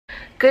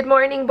Good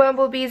morning,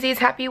 Bumblebeezies.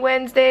 Happy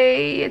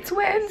Wednesday. It's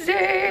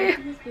Wednesday.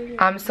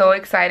 I'm so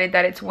excited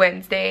that it's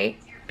Wednesday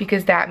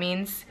because that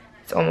means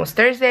it's almost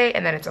Thursday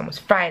and then it's almost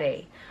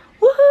Friday.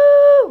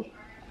 Woohoo!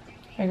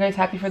 Are you guys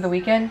happy for the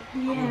weekend?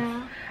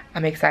 Yeah.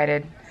 I'm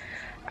excited.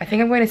 I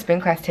think I'm going to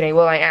spin class today.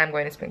 Well, I am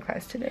going to spin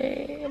class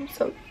today. I'm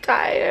so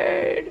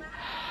tired.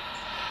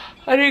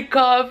 I need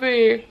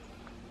coffee.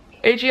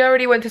 AG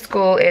already went to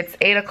school. It's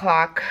 8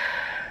 o'clock.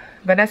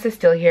 Vanessa's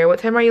still here. What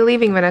time are you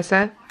leaving,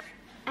 Vanessa?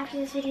 After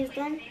this video's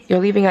done? You're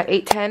leaving at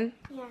 8:10?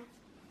 Yeah.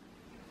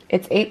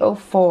 It's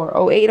 8:04.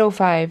 Oh,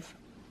 8:05.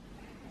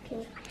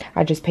 Okay.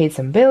 I just paid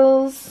some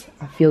bills.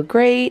 I feel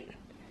great.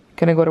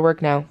 Gonna go to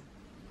work now.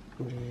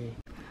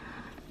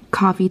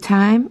 Coffee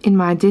time in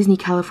my Disney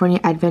California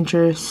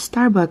Adventure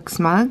Starbucks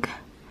mug.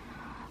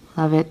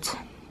 Love it.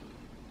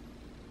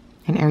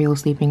 And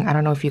Ariel's sleeping. I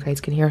don't know if you guys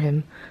can hear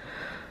him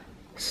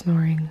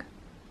snoring.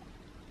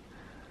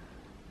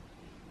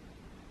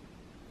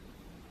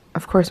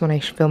 Of course, when I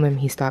film him,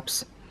 he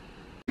stops.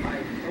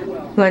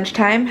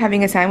 Lunchtime,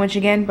 having a sandwich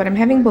again, but I'm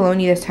having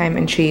bologna this time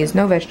and cheese,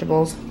 no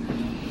vegetables.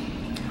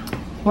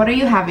 What are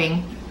you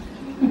having?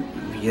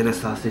 Vienna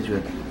sausage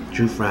with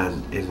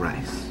jufran and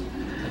rice.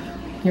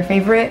 Your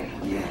favorite?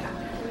 Yeah.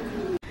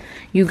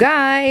 You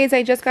guys,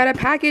 I just got a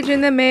package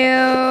in the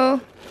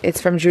mail. It's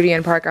from Judy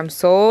and Park. I'm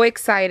so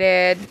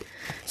excited.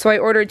 So I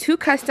ordered 2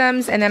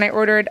 customs and then I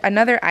ordered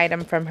another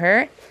item from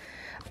her.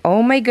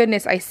 Oh my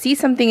goodness, I see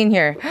something in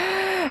here.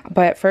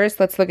 But first,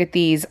 let's look at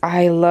these.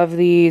 I love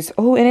these.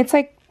 Oh, and it's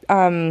like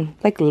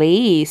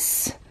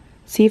lace.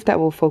 See if that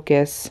will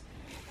focus.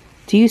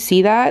 Do you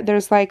see that?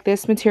 There's like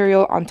this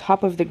material on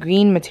top of the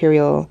green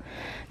material.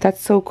 That's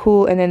so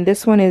cool. And then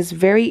this one is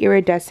very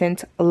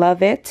iridescent.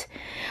 Love it.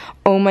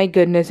 Oh my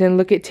goodness. And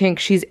look at Tink.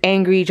 She's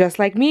angry just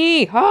like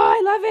me. Oh,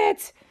 I love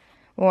it.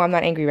 Well, I'm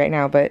not angry right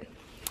now, but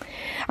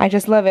I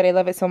just love it. I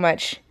love it so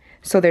much.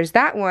 So there's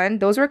that one.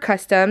 Those were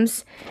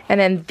customs. And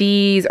then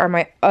these are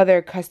my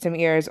other custom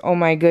ears. Oh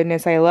my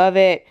goodness. I love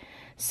it.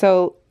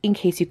 So in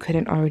case you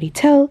couldn't already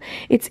tell,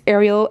 it's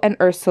Ariel and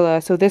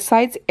Ursula. So this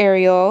side's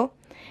Ariel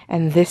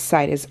and this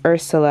side is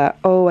Ursula.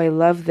 Oh, I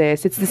love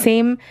this. It's the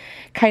same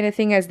kind of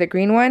thing as the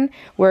green one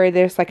where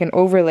there's like an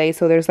overlay.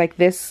 So there's like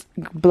this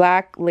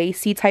black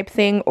lacy type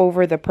thing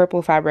over the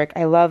purple fabric.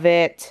 I love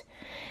it.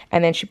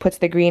 And then she puts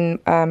the green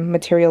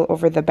material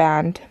over the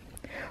band.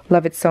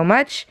 Love it so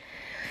much.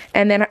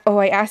 And then, oh,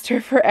 I asked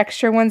her for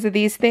extra ones of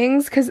these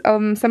things because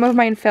some of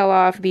mine fell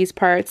off, these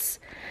parts.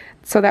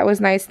 So that was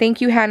nice. Thank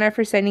you, Hannah,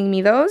 for sending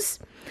me those.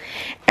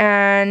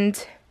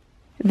 And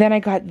then I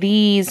got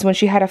these when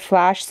she had a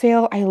flash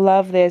sale. I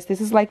love this.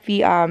 This is like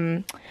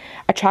the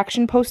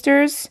attraction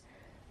posters.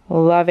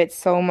 Love it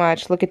so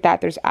much. Look at that.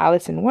 There's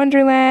Alice in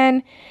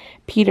Wonderland,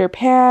 Peter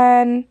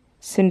Pan,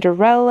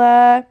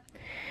 Cinderella,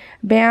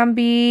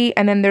 Bambi,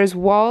 and then there's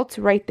Walt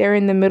right there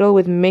in the middle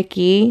with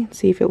Mickey.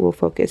 See if it will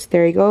focus.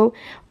 There you go.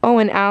 Oh,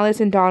 and Alice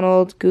and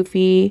Donald,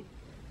 Goofy,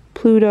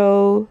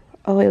 Pluto.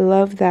 Oh, I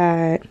love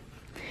that.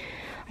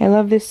 I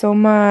love this so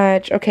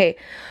much. Okay,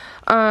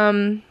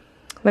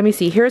 let me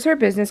see. Here's her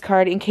business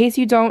card. In case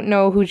you don't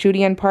know who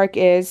Judy and Park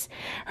is,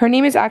 her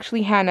name is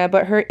actually Hannah,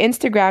 but her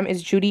Instagram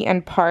is Judy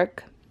and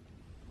Park.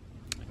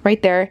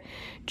 Right there.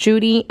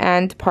 Judy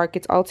and Park.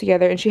 It's all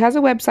together. And she has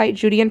a website,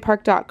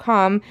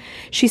 judyandpark.com.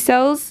 She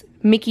sells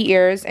Mickey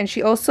ears, and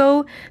she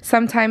also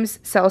sometimes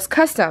sells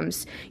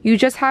customs. You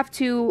just have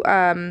to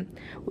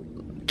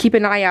keep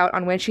an eye out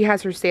on when she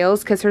has her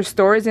sales because her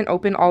store isn't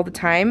open all the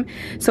time.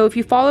 So if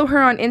you follow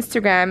her on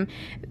Instagram,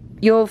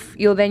 you'll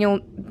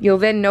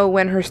then know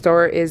when her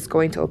store is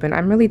going to open.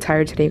 I'm really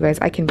tired today, guys.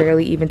 I can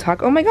barely even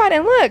talk. Oh my god,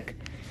 and look!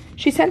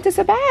 She sent us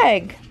a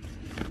bag.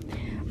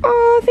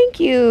 Oh, thank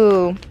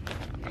you.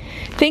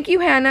 Thank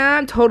you, Hannah.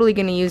 I'm totally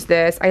gonna use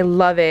this. I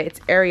love it.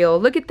 It's Ariel.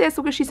 Look at this.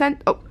 Look what she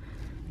sent. Oh,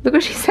 look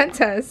what she sent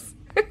us.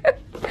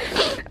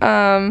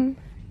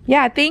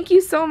 Yeah, thank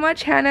you so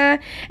much, Hannah.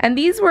 And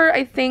these were,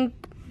 I think,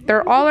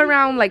 they're all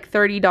around like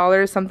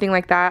 $30, something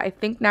like that. I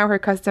think now her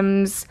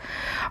customs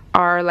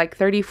are like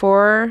 $34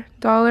 or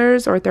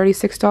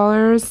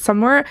 $36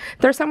 somewhere.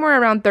 They're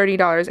somewhere around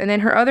 $30. And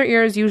then her other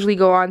ears usually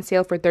go on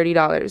sale for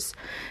 $30.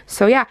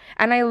 So yeah,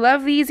 and I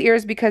love these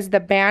ears because the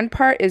band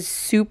part is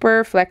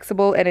super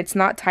flexible and it's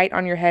not tight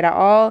on your head at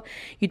all.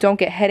 You don't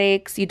get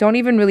headaches. You don't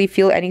even really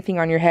feel anything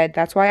on your head.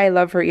 That's why I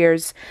love her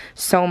ears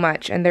so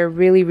much. And they're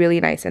really,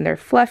 really nice and they're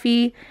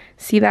fluffy.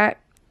 See that?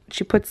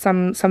 She put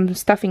some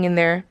stuffing in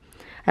there.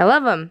 I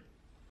love them.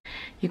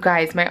 You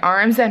guys, my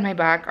arms and my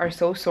back are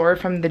so sore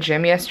from the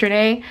gym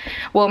yesterday.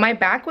 Well, my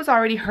back was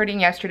already hurting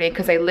yesterday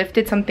because I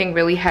lifted something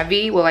really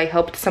heavy. Well, I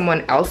helped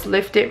someone else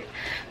lift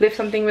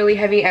something really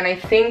heavy, and I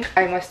think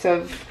I must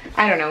have,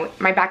 I don't know,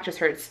 my back just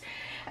hurts.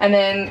 And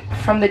then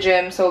from the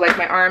gym, so like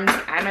my arms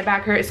and my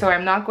back hurt, so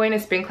I'm not going to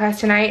spin class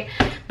tonight,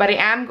 but I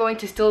am going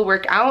to still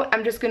work out.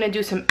 I'm just gonna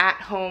do some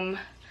at-home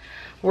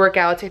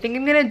workouts. I think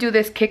I'm gonna do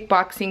this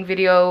kickboxing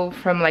video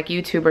from like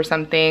YouTube or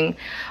something,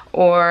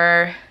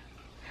 or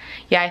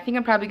yeah, I think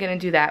I'm probably gonna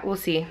do that. We'll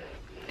see.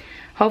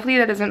 Hopefully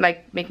that doesn't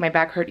like make my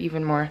back hurt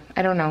even more.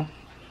 I don't know.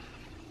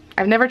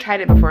 I've never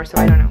tried it before, so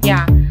I don't know.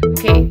 Yeah,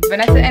 okay,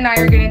 Vanessa and I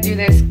are gonna do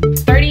this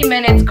 30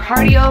 minutes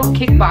cardio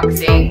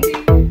kickboxing.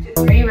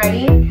 Are you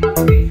ready?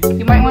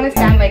 You might want to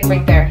stand like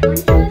right there.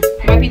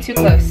 You might be too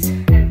close.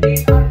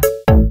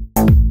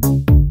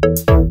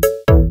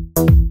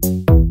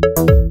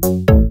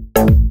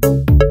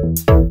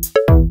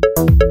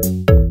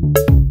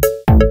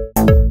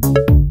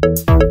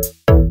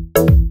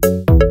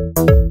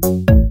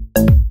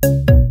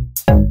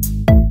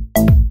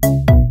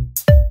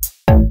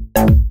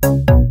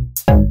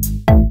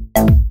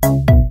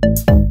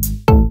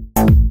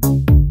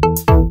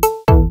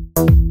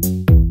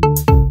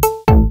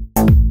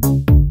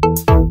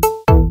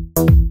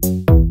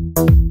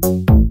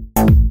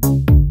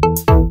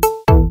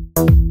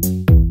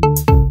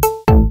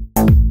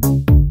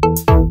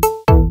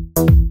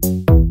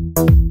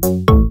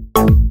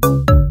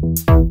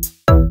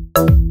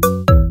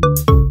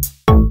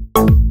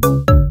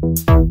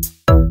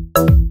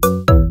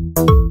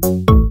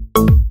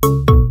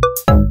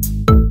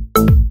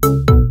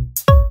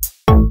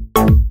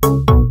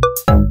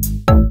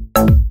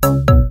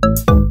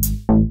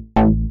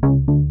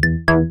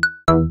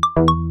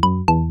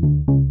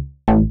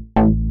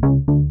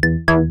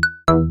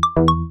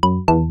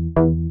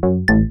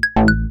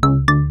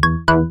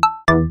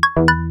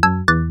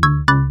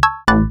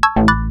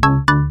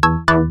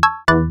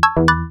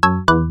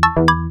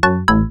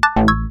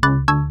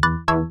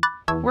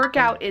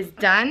 Workout is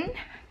done,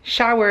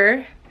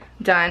 shower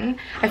done.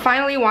 I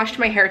finally washed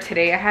my hair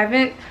today. I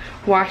haven't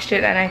washed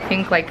it in I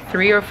think like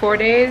 3 or 4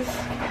 days,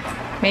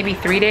 maybe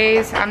 3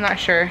 days, I'm not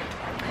sure.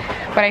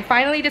 But I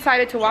finally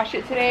decided to wash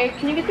it today.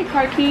 Can you get the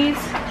car keys?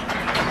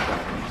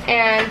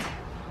 And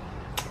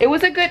it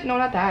was a good, no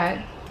not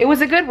that. It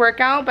was a good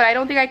workout, but I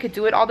don't think I could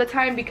do it all the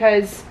time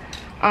because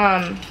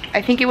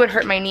I think it would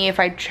hurt my knee if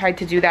I tried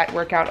to do that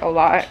workout a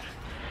lot.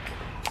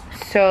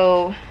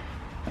 So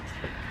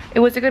it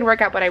was a good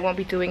workout, but I won't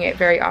be doing it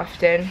very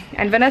often.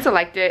 And Vanessa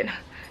liked it.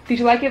 Did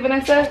you like it,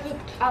 Vanessa?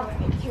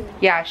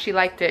 Yeah, she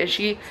liked it.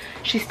 She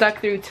stuck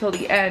through till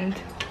the end.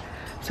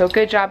 So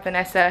good job,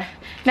 Vanessa.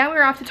 Now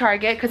we're off to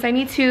Target because I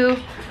need to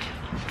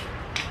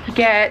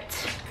get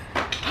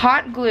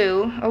hot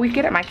glue. Oh, we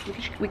could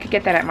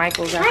get that at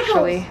Michael's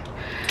actually.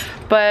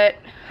 But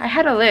I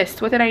had a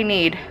list. What did I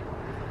need?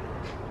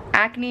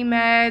 Acne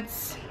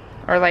meds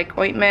or like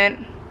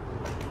ointment,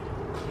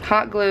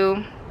 hot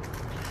glue.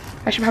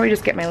 I should probably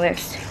just get my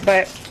list,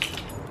 but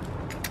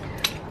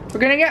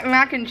we're gonna get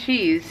mac and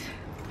cheese.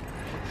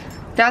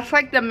 That's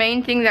like the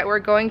main thing that we're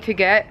going to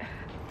get.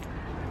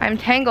 I'm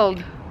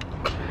tangled.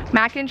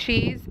 Mac and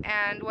cheese,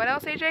 and what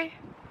else, AJ?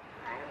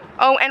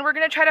 Oh, and we're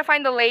gonna try to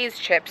find the Lay's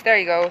chips. There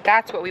you go.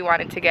 That's what we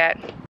wanted to get.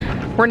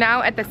 We're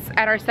now at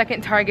our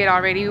second Target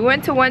already. We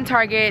went to one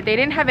Target. They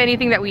didn't have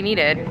anything that we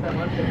needed.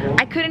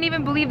 I couldn't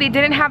even believe they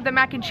didn't have the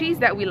mac and cheese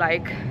that we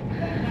like.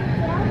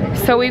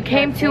 So we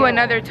came to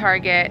another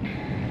Target.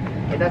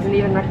 It doesn't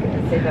even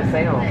say the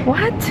sale.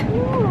 What?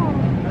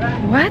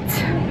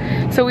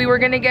 What? So we were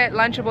gonna get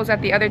Lunchables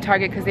at the other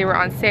Target because they were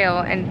on sale,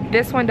 and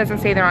this one doesn't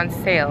say they're on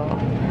sale.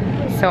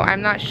 So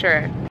I'm not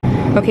sure.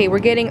 Okay, we're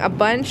getting a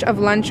bunch of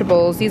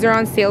Lunchables. These are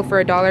on sale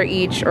for $1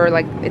 each, or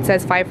like it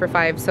says 5 for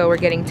 5. So we're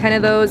getting 10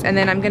 of those, and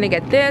then I'm gonna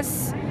get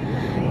this.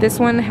 This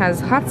one has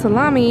hot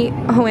salami.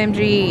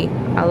 OMG,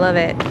 I love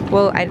it.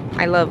 Well,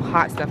 I love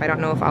hot stuff. I don't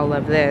know if I'll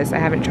love this. I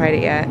haven't tried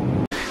it yet.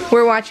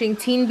 We're watching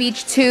Teen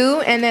Beach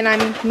 2, and then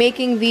I'm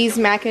making these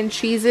mac and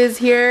cheeses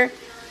here.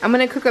 I'm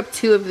gonna cook up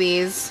 2 of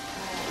these.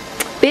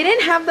 They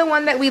didn't have the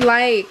one that we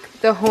like,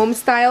 the home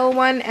style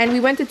one, and we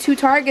went to 2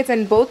 Targets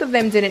and both of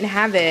them didn't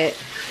have it.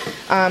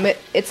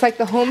 It's like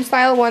the home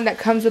style one that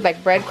comes with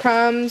like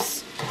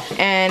breadcrumbs,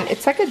 and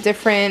it's like a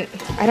different,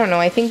 I don't know,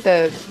 I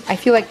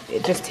feel like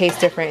it just tastes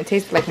different. It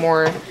tastes like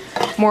more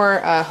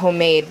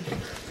homemade.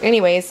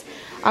 Anyways,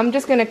 I'm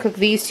just gonna cook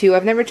these 2.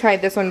 I've never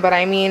tried this one, but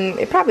I mean,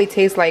 it probably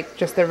tastes like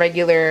just the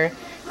regular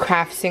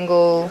Kraft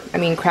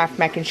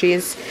mac and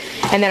cheese.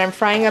 And then I'm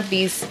frying up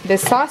this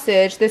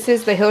sausage. This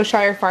is the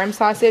Hillshire Farm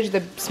sausage,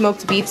 the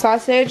smoked beef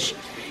sausage,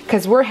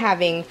 because we're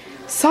having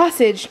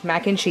sausage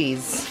mac and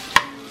cheese.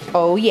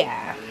 Oh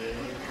yeah.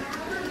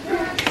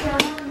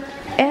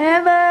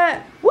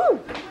 Eva! Woo!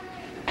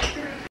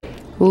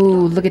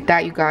 Ooh, look at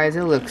that, you guys.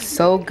 It looks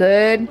so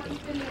good.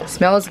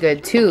 Smells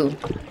good too.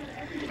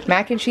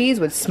 Mac and cheese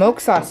with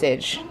smoked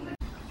sausage.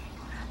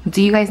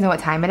 Do you guys know what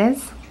time it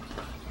is?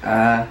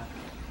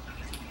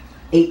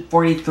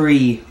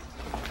 8:43.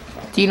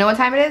 Do you know what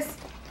time it is?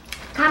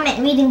 Comment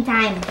reading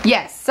time.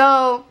 Yes,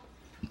 so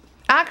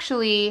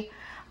actually,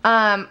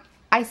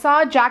 I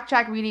saw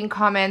Jack reading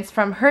comments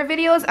from her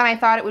videos, and I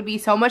thought it would be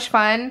so much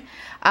fun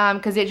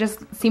because it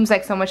just seems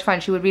like so much fun.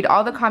 She would read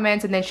all the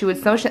comments, and then she would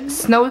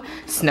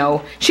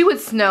She would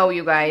snow,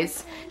 you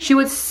guys. She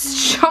would,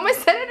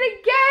 almost said it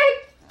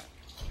again.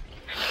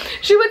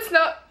 She would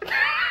snow.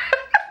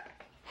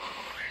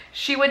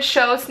 She would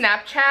show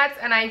Snapchats,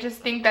 and I just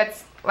think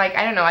that's, like,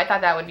 I don't know, I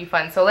thought that would be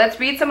fun. So let's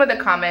read some of the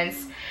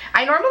comments.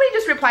 I normally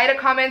just reply to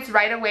comments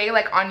right away,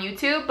 like on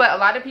YouTube, but a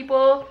lot of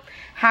people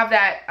have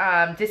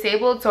that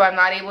disabled, so I'm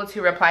not able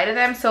to reply to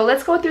them. So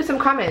let's go through some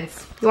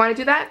comments. You want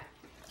to do that?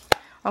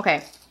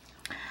 Okay.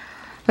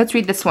 Let's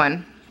read this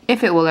one,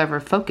 if it will ever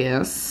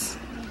focus.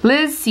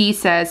 Liz C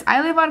says,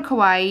 I live on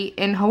Kauai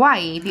in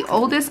Hawaii, the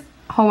oldest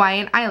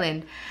Hawaiian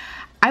island.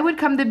 I would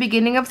come the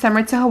beginning of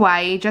summer to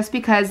Hawaii just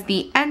because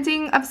the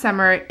ending of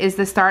summer is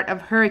the start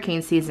of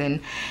hurricane season.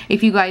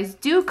 If you guys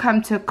do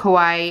come to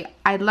Kauai,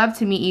 I'd love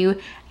to meet you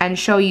and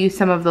show you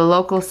some of the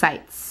local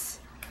sites.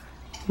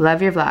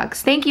 Love your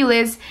vlogs. Thank you,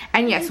 Liz.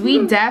 And yes,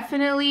 we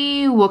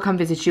definitely will come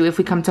visit you if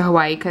we come to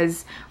Hawaii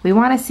because we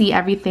want to see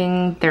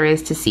everything there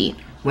is to see.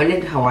 When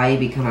did Hawaii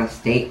become a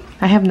state?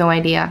 I have no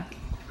idea.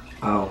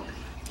 Oh.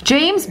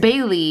 James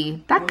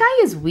Bailey. That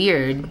guy is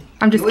weird.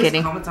 I'm just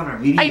kidding. Comments on our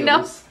videos. I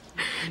know.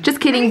 Just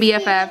kidding,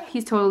 BFF.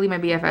 He's totally my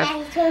BFF.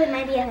 Yeah, he's totally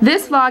my BFF.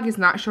 This vlog is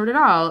not short at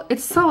all.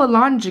 It's so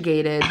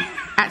elongated.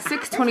 At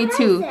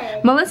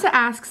 6:22, Melissa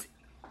asks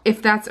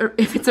if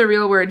it's a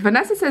real word.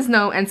 Vanessa says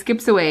no and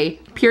skips away.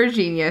 Pure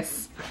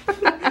genius.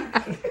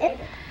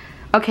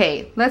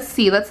 Okay, let's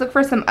see. Let's look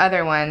for some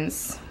other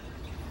ones.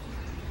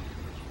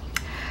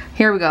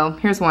 Here we go.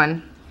 Here's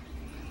one.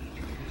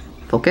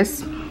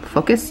 Focus.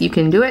 Focus. You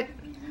can do it.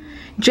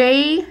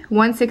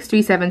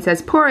 J1637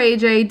 says, poor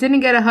AJ didn't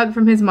get a hug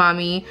from his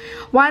mommy.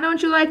 Why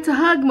don't you like to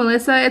hug,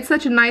 Melissa? It's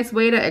such a nice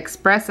way to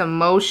express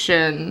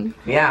emotion.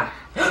 Yeah.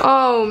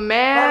 Oh,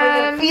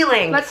 man.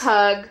 Feelings. Let's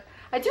hug.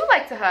 I do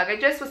like to hug. I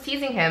just was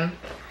teasing him.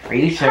 Are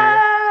you sure?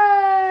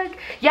 Hug.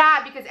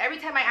 Yeah, because every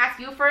time I ask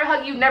you for a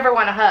hug, you never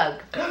want to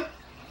hug.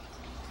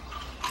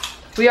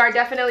 We are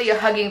definitely a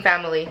hugging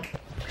family.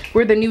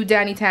 We're the new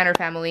Danny Tanner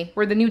family.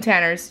 We're the new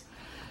Tanners.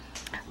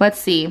 Let's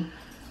see.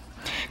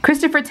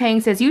 Christopher Tang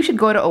says, you should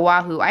go to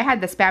Oahu. I had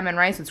the spam and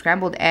rice with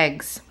scrambled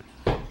eggs.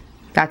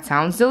 That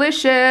sounds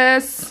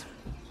delicious.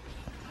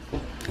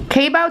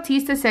 Kay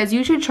Bautista says,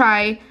 you should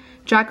try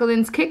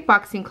Jacqueline's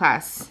kickboxing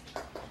class.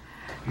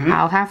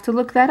 I'll have to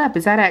look that up.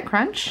 Is that at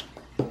Crunch?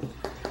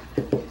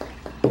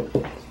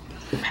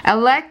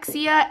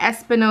 Alexia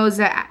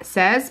Espinoza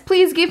says,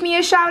 please give me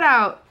a shout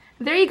out.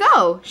 There you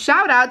go.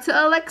 Shout out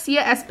to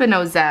Alexia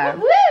Espinoza.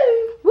 Woo!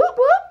 Whoop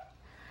whoop.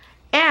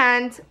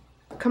 And,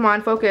 come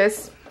on,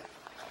 focus.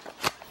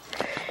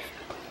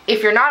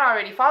 If you're not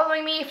already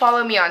following me,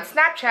 follow me on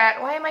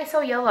Snapchat. Why am I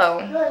so yellow?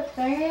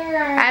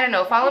 I don't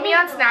know. Follow me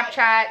on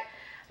Snapchat,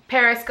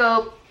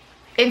 Periscope,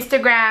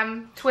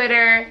 Instagram,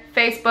 Twitter,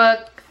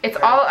 Facebook. It's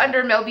all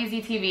under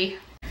MelBeezeeTV.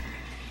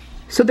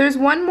 So there's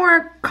one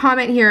more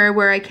comment here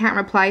where I can't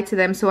reply to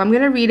them, so I'm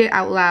going to read it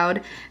out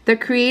loud. The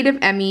Creative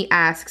Emmy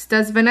asks,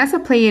 does Vanessa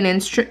play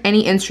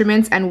any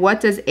instruments, and what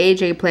does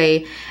AJ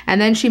play?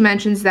 And then she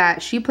mentions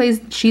that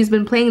she's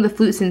been playing the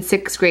flute since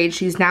 6th grade.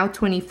 She's now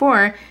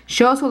 24.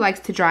 She also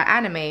likes to draw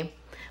anime.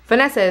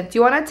 Vanessa, do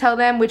you want to tell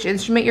them which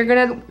instrument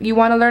you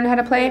want to learn how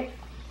to play?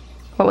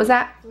 What was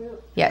that?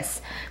 Flute.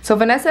 Yes. So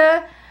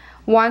Vanessa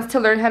wants to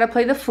learn how to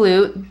play the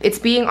flute. It's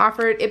being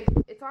offered,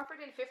 it's offered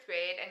in 5th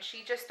grade, and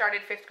she just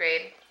started 5th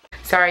grade.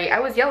 Sorry, I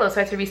was yellow, so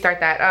I had to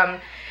restart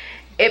that.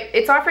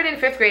 It's offered in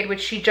 5th grade,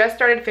 which she just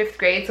started 5th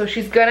grade, so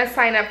she's gonna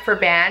sign up for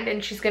band,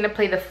 and she's gonna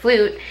play the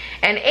flute.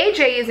 And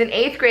AJ is in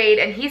 8th grade,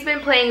 and he's been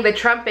playing the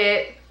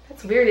trumpet.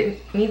 That's weird, it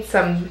needs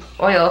some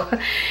oil.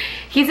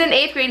 He's in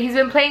 8th grade, he's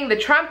been playing the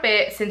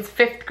trumpet since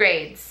 5th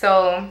grade.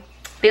 So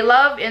they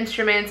love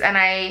instruments, and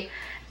I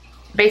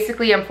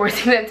basically am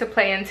forcing them to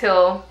play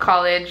until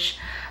college,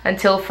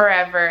 until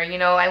forever. You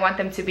know, I want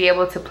them to be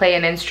able to play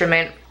an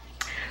instrument.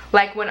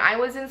 Like when I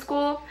was in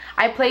school,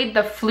 I played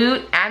the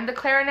flute and the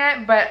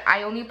clarinet, but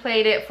I only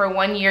played it for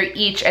 1 year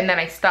each, and then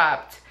I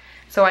stopped.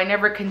 So I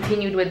never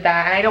continued with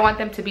that, and I don't want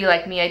them to be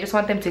like me. I just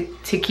want them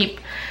to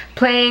keep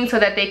playing so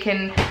that they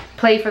can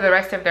play for the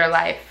rest of their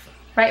life.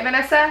 Right,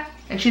 Vanessa?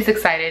 And she's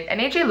excited.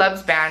 And AJ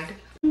loves band.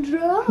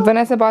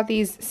 Vanessa bought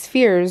these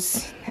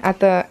spheres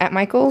at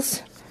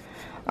Michael's.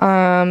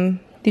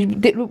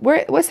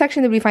 What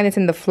section did we find this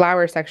in? The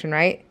flower section,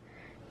 right?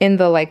 In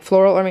the like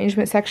floral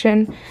arrangement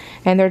section,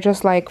 and they're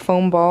just like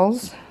foam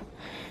balls.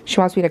 She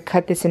wants me to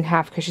cut this in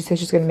half because she says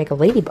she's gonna make a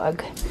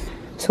ladybug.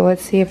 So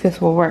let's see if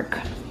this will work.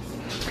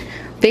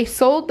 They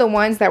sold the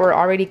ones that were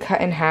already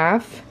cut in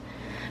half,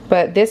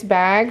 but this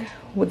bag,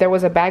 there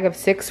was a bag of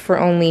 6 for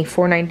only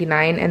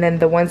 $4.99, and then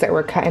the ones that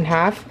were cut in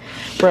half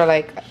were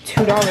like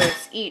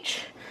 $2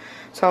 each.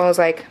 So I was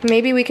like,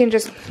 maybe we can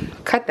just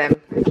cut them.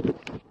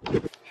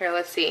 Here,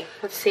 let's see.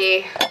 Let's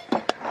see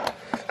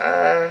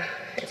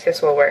if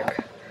this will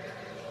work.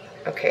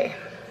 Okay.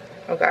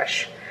 Oh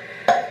gosh.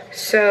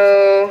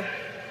 So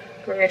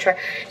we're gonna try.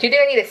 Do you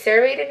think I need a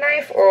serrated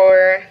knife,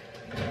 or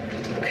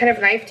what kind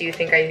of knife do you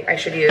think I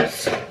should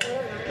use?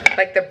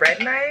 Like the bread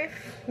knife,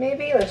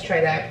 maybe? Let's try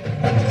that.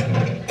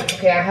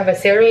 Okay, I have a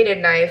serrated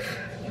knife.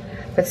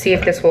 Let's see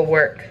if this will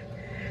work.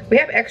 We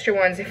have extra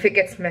ones if it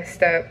gets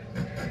messed up.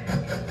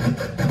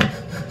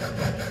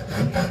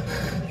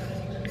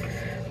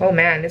 Oh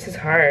man, this is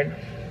hard.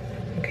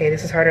 Okay,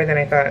 this is harder than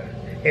I thought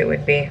it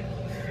would be. I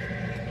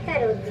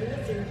thought it would be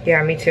easy.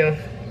 Yeah, me too.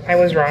 I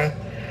was wrong.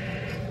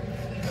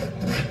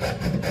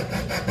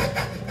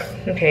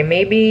 Okay,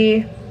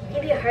 maybe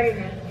Maybe a harder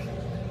knife.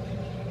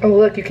 Oh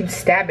look, you can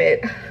stab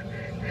it.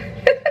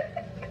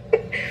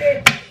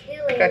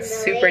 That's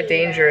super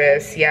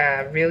dangerous.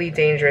 Yeah, really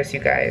dangerous, you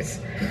guys.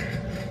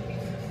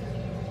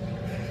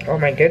 Oh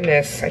my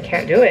goodness, I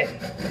can't do it.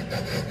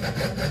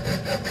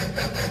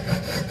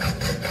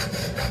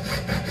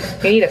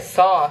 You need a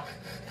saw.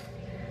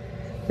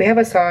 We have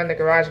a saw in the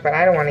garage, but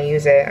I don't want to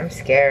use it. I'm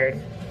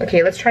scared.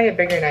 Okay, let's try a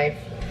bigger knife.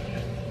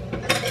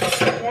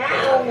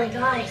 Oh my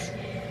gosh.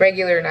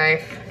 Regular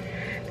knife.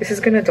 This is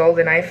gonna dull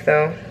the knife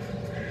though.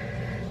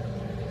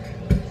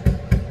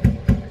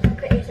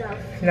 Cut yourself.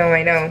 No,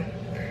 I know.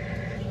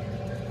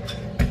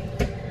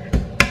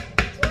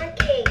 It's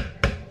working.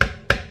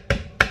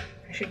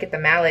 I should get the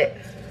mallet.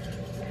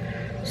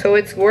 So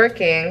it's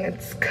working.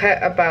 It's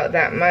cut about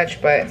that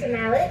much, but It's a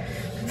mallet.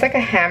 it's like a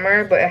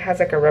hammer, but it has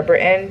like a rubber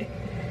end.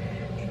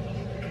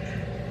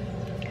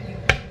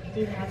 Do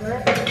you have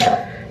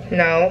one?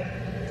 No.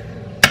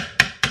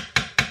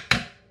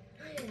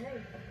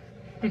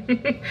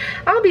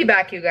 I'll be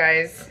back, you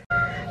guys.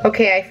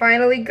 Okay, I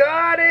finally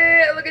got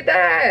it. Look at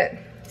that.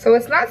 So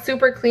it's not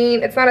super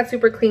clean. It's not a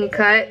super clean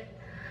cut,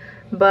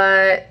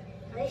 but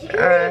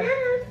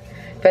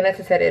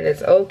Vanessa said it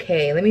is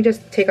okay. Let me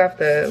just take off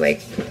the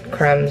like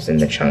crumbs and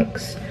the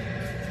chunks.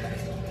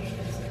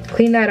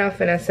 Clean that off,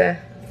 Vanessa.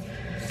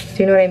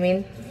 Do you know what I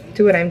mean?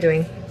 Do what I'm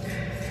doing.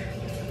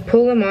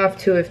 Pull them off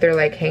too if they're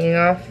like hanging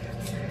off,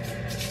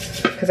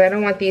 because I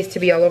don't want these to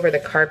be all over the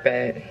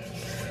carpet.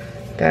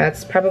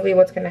 That's probably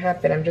what's gonna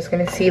happen. I'm just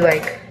gonna see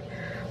like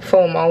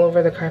foam all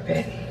over the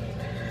carpet.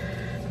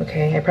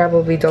 Okay, I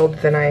probably dulled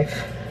the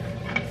knife.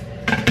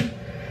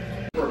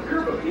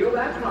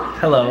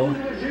 Hello,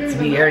 it's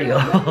me,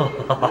 Ariel.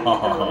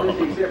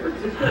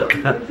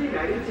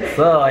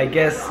 So I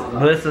guess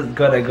Melissa's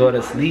gonna go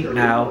to sleep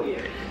now,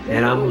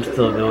 and I'm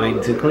still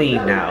going to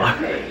clean now,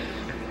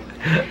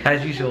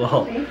 as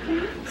usual.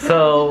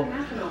 So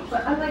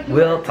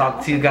we'll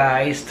talk to you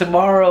guys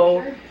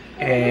tomorrow,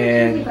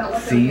 and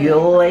see you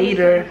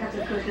later.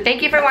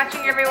 Thank you for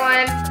watching,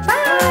 everyone.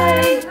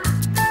 Bye!